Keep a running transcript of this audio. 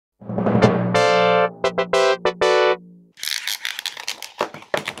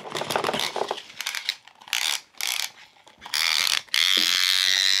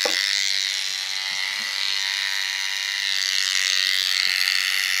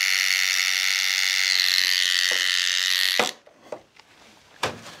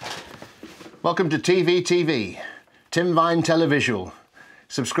Welcome to TV, Tim Vine Televisual.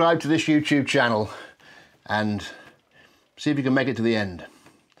 Subscribe to this YouTube channel and see if you can make it to the end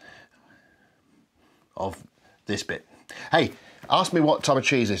of this bit. Hey, ask me what type of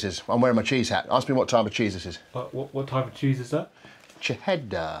cheese this is. I'm wearing my cheese hat. Ask me what type of cheese this is. What type of cheese is that?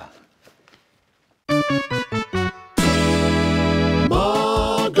 Cheddar.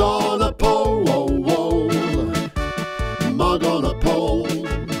 Mug on a pole, mug on a pole,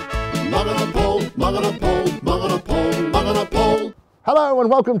 mug on a pole, mug on a pole, mug on a pole, mug on a pole. Hello and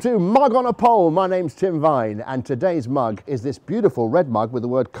welcome to Mug on a Pole. My name's Tim Vine and today's mug is this beautiful red mug with the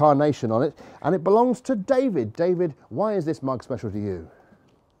word carnation on it, and it belongs to David. David, why is this mug special to you?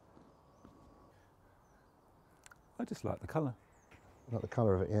 I just like the colour. I like the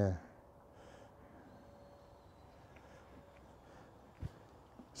colour of it, yeah.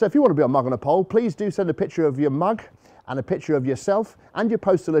 So if you want to be on Mug on a Pole, please do send a picture of your mug and a picture of yourself and your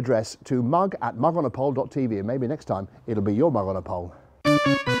postal address to mug@mugonapole.tv, and maybe next time it'll be your Mug on a Pole.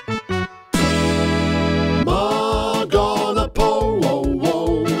 Mug on a pole,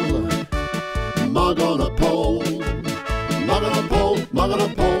 mug on a pole, mug on a pole, mug on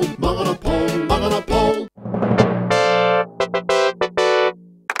a pole.